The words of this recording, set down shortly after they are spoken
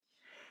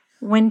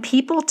When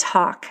People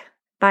Talk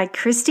by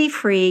Christy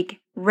Frieg,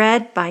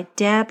 read by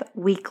Deb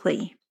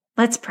Weekly.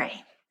 Let's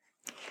pray.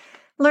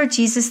 Lord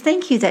Jesus,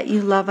 thank you that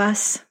you love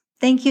us.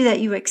 Thank you that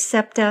you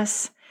accept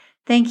us.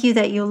 Thank you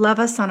that you love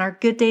us on our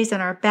good days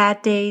and our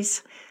bad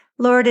days.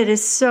 Lord, it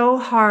is so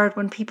hard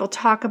when people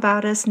talk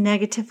about us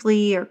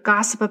negatively or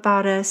gossip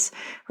about us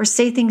or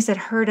say things that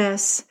hurt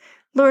us.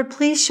 Lord,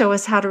 please show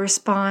us how to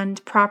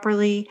respond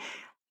properly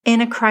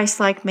in a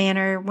Christ-like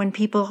manner when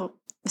people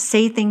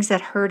say things that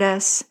hurt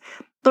us.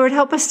 Lord,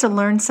 help us to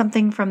learn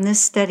something from this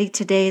study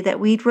today that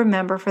we'd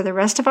remember for the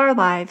rest of our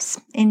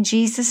lives. In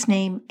Jesus'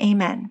 name,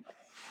 amen.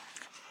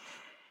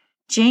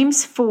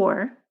 James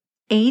 4,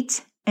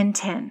 8 and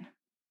 10.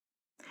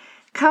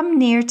 Come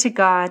near to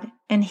God,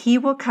 and he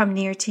will come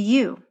near to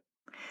you.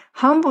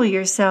 Humble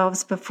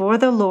yourselves before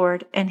the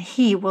Lord, and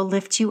he will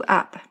lift you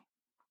up.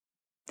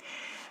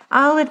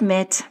 I'll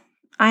admit,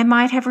 I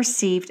might have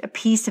received a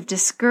piece of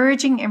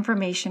discouraging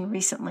information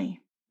recently.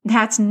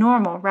 That's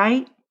normal,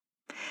 right?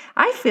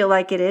 I feel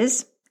like it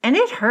is, and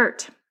it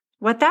hurt.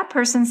 What that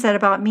person said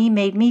about me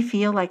made me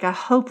feel like a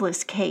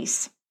hopeless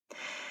case.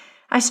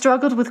 I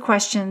struggled with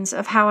questions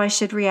of how I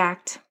should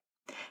react.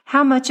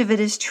 How much of it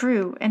is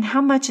true and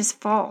how much is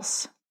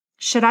false?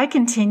 Should I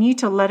continue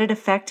to let it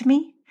affect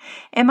me?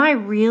 Am I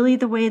really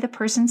the way the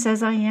person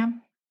says I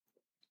am?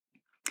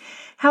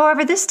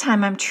 However, this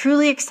time I'm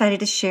truly excited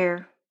to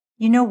share.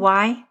 You know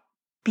why?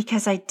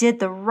 Because I did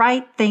the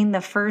right thing the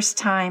first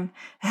time.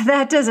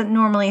 That doesn't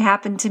normally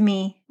happen to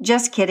me.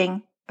 Just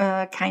kidding.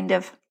 Kind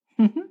of.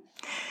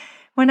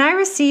 When I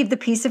received the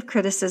piece of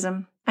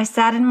criticism, I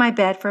sat in my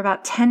bed for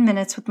about 10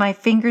 minutes with my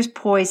fingers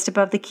poised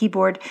above the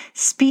keyboard,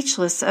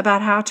 speechless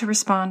about how to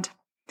respond.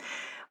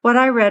 What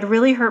I read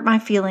really hurt my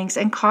feelings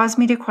and caused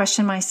me to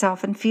question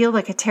myself and feel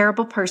like a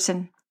terrible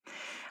person.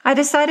 I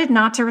decided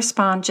not to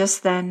respond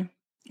just then.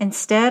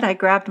 Instead, I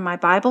grabbed my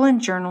Bible and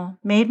journal,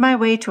 made my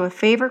way to a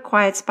favorite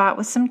quiet spot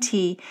with some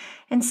tea,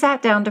 and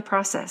sat down to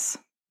process.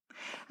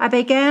 I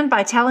began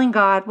by telling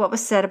God what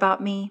was said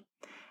about me.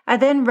 I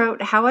then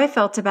wrote how I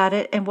felt about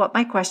it and what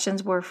my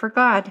questions were for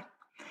God.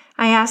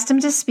 I asked him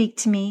to speak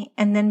to me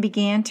and then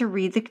began to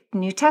read the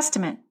New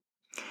Testament.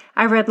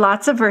 I read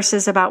lots of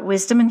verses about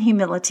wisdom and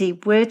humility,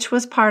 which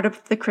was part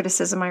of the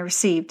criticism I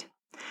received.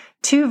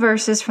 2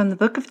 verses from the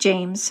book of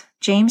James,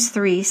 James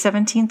 3,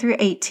 17 through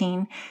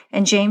 18,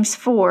 and James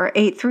 4,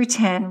 8 through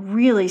 10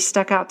 really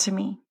stuck out to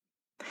me.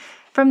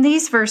 From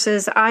these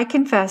verses, I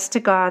confessed to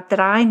God that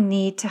I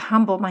need to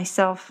humble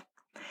myself.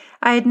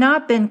 I had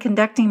not been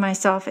conducting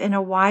myself in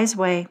a wise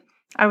way.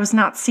 I was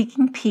not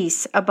seeking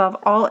peace above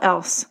all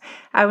else.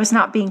 I was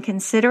not being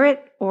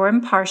considerate or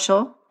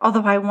impartial,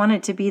 although I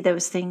wanted to be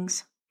those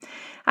things.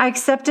 I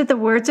accepted the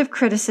words of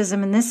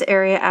criticism in this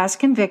area as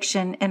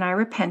conviction, and I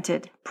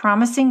repented,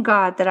 promising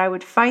God that I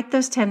would fight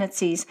those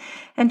tendencies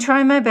and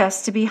try my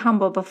best to be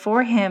humble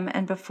before him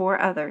and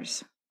before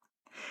others.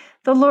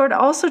 The Lord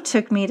also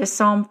took me to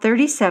Psalm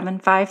 37,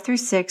 5 through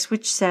 6,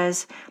 which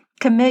says,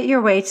 "Commit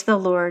your way to the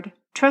Lord.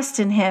 Trust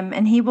in him,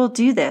 and he will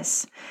do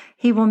this.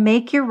 He will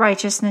make your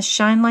righteousness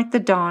shine like the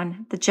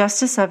dawn, the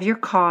justice of your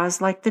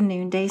cause like the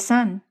noonday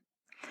sun."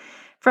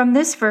 From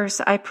this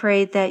verse, I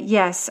prayed that,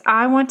 yes,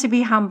 I want to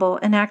be humble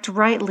and act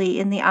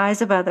rightly in the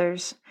eyes of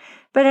others,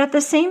 but at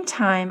the same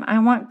time, I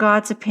want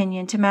God's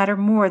opinion to matter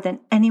more than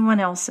anyone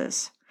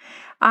else's.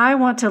 I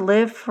want to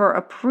live for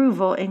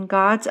approval in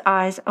God's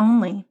eyes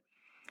only.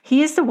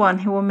 He is the one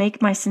who will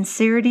make my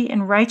sincerity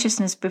and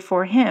righteousness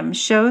before him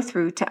show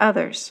through to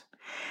others.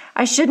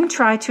 I shouldn't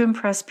try to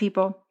impress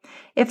people.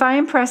 If I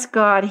impress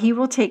God, he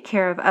will take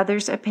care of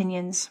others'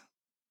 opinions.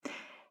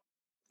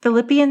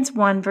 Philippians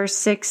 1 verse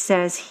 6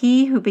 says,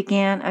 "He who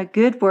began a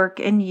good work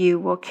in you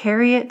will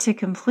carry it to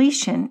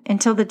completion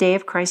until the day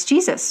of Christ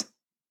Jesus."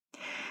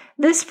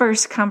 This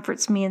verse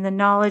comforts me in the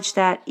knowledge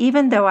that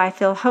even though I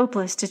feel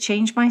hopeless to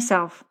change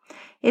myself,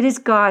 it is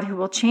God who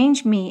will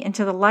change me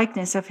into the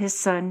likeness of his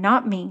Son,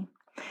 not me.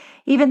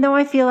 Even though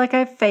I feel like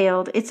I've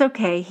failed, it's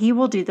okay. He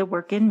will do the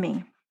work in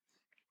me.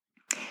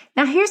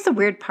 Now here's the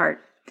weird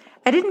part.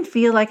 I didn't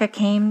feel like I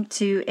came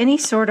to any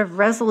sort of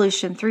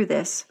resolution through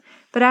this.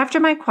 But after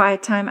my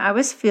quiet time, I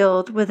was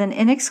filled with an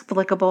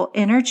inexplicable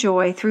inner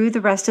joy through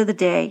the rest of the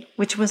day,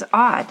 which was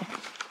odd.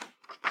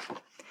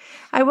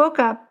 I woke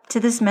up to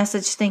this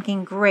message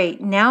thinking,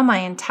 great, now my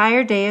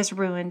entire day is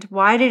ruined.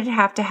 Why did it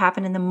have to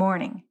happen in the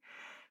morning?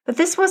 But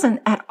this wasn't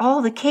at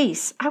all the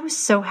case. I was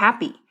so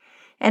happy.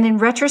 And in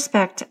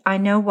retrospect, I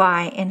know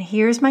why, and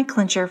here's my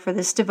clincher for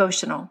this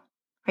devotional.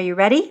 Are you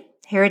ready?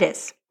 Here it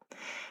is.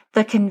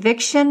 The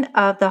conviction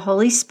of the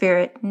Holy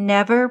Spirit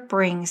never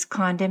brings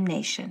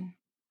condemnation.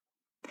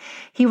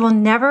 He will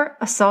never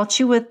assault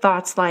you with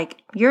thoughts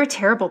like, you're a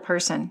terrible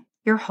person,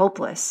 you're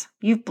hopeless,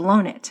 you've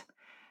blown it.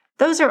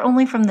 Those are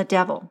only from the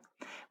devil.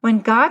 When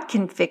God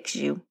convicts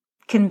you,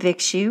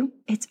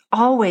 it's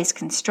always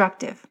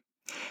constructive.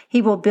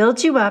 He will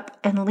build you up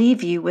and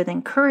leave you with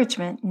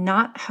encouragement,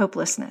 not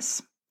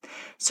hopelessness.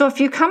 So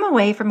if you come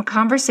away from a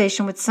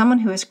conversation with someone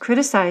who has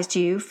criticized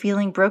you,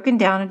 feeling broken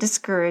down and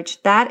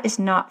discouraged, that is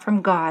not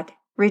from God.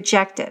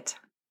 Reject it.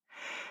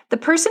 The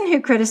person who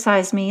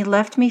criticized me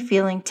left me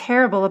feeling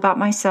terrible about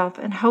myself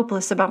and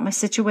hopeless about my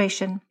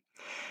situation.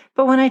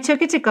 But when I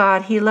took it to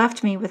God, He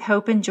left me with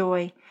hope and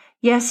joy.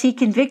 Yes, He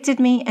convicted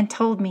me and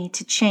told me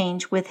to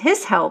change with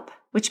His help,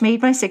 which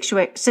made my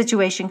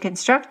situation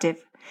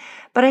constructive.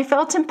 But I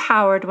felt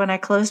empowered when I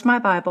closed my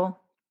Bible.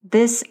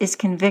 This is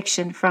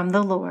conviction from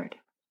the Lord.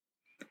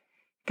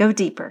 Go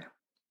deeper.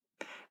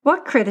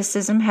 What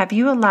criticism have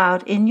you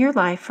allowed in your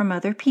life from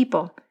other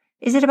people?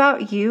 Is it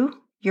about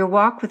you, your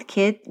walk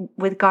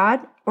with God,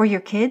 or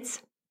your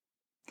kids?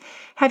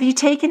 Have you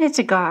taken it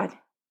to God?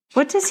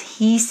 What does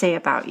He say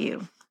about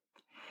you?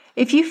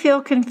 If you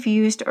feel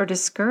confused or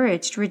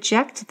discouraged,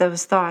 reject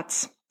those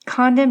thoughts.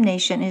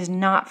 Condemnation is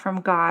not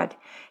from God.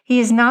 He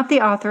is not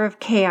the author of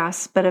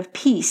chaos, but of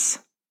peace.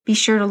 Be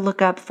sure to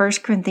look up 1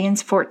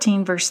 Corinthians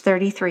 14, verse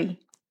 33.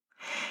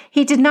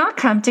 He did not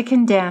come to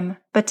condemn,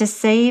 but to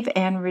save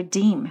and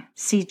redeem.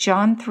 See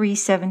John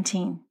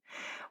 3:17.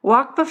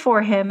 Walk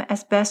before Him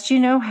as best you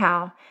know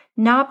how,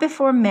 not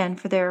before men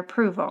for their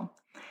approval.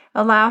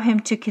 Allow Him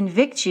to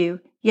convict you,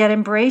 yet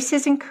embrace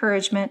His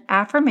encouragement,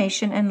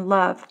 affirmation, and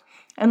love,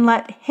 and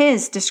let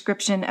His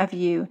description of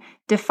you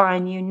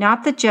define you,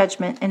 not the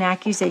judgment and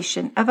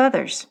accusation of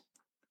others.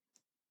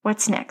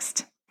 What's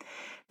next?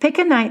 Pick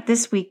a night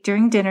this week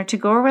during dinner to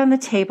go around the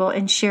table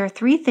and share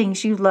 3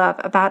 things you love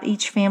about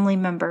each family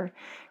member.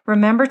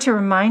 Remember to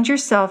remind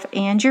yourself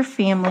and your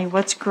family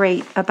what's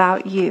great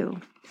about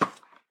you.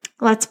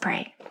 Let's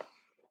pray.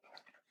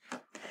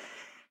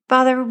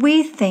 Father,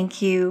 we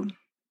thank you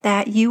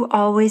that you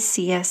always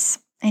see us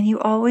and you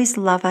always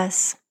love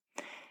us,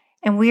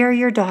 and we are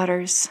your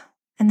daughters,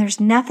 and there's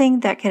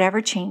nothing that could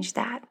ever change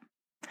that.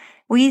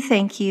 We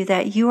thank you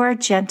that you are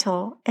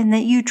gentle and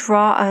that you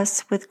draw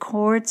us with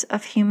cords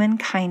of human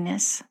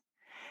kindness.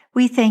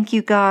 We thank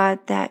you, God,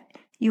 that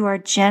you are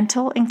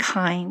gentle and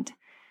kind,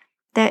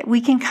 that we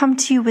can come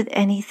to you with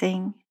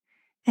anything,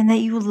 and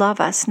that you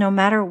love us no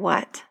matter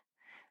what.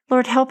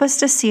 Lord, help us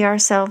to see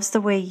ourselves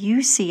the way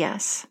you see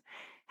us.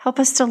 Help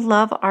us to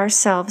love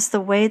ourselves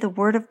the way the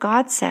Word of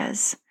God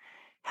says.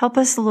 Help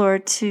us,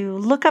 Lord, to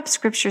look up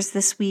scriptures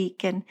this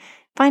week and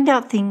find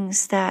out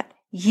things that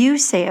you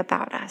say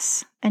about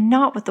us and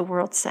not what the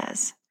world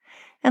says.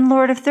 And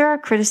Lord, if there are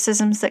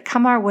criticisms that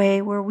come our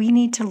way where we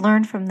need to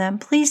learn from them,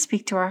 please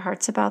speak to our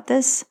hearts about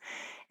this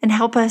and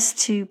help us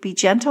to be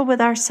gentle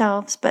with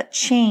ourselves, but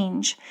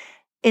change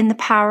in the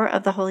power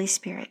of the Holy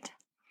Spirit.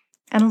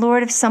 And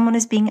Lord, if someone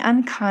is being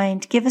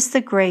unkind, give us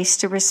the grace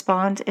to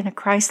respond in a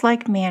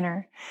Christ-like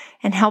manner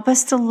and help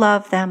us to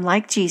love them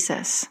like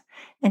Jesus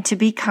and to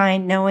be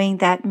kind, knowing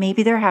that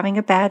maybe they're having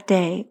a bad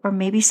day, or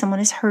maybe someone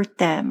has hurt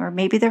them, or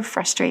maybe they're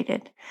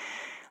frustrated.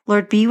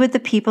 Lord, be with the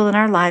people in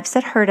our lives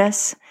that hurt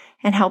us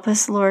and help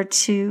us, Lord,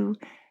 to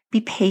be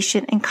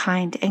patient and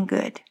kind and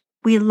good.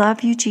 We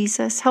love you,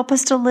 Jesus. Help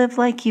us to live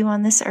like you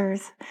on this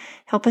earth.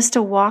 Help us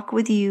to walk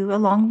with you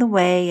along the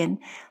way and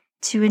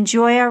to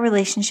enjoy our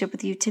relationship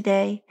with you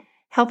today.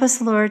 Help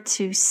us, Lord,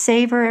 to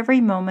savor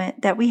every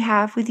moment that we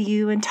have with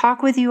you and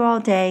talk with you all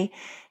day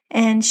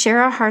and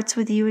share our hearts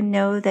with you and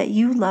know that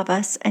you love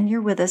us and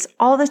you're with us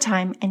all the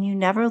time and you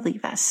never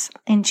leave us.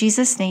 In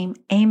Jesus' name,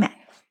 amen.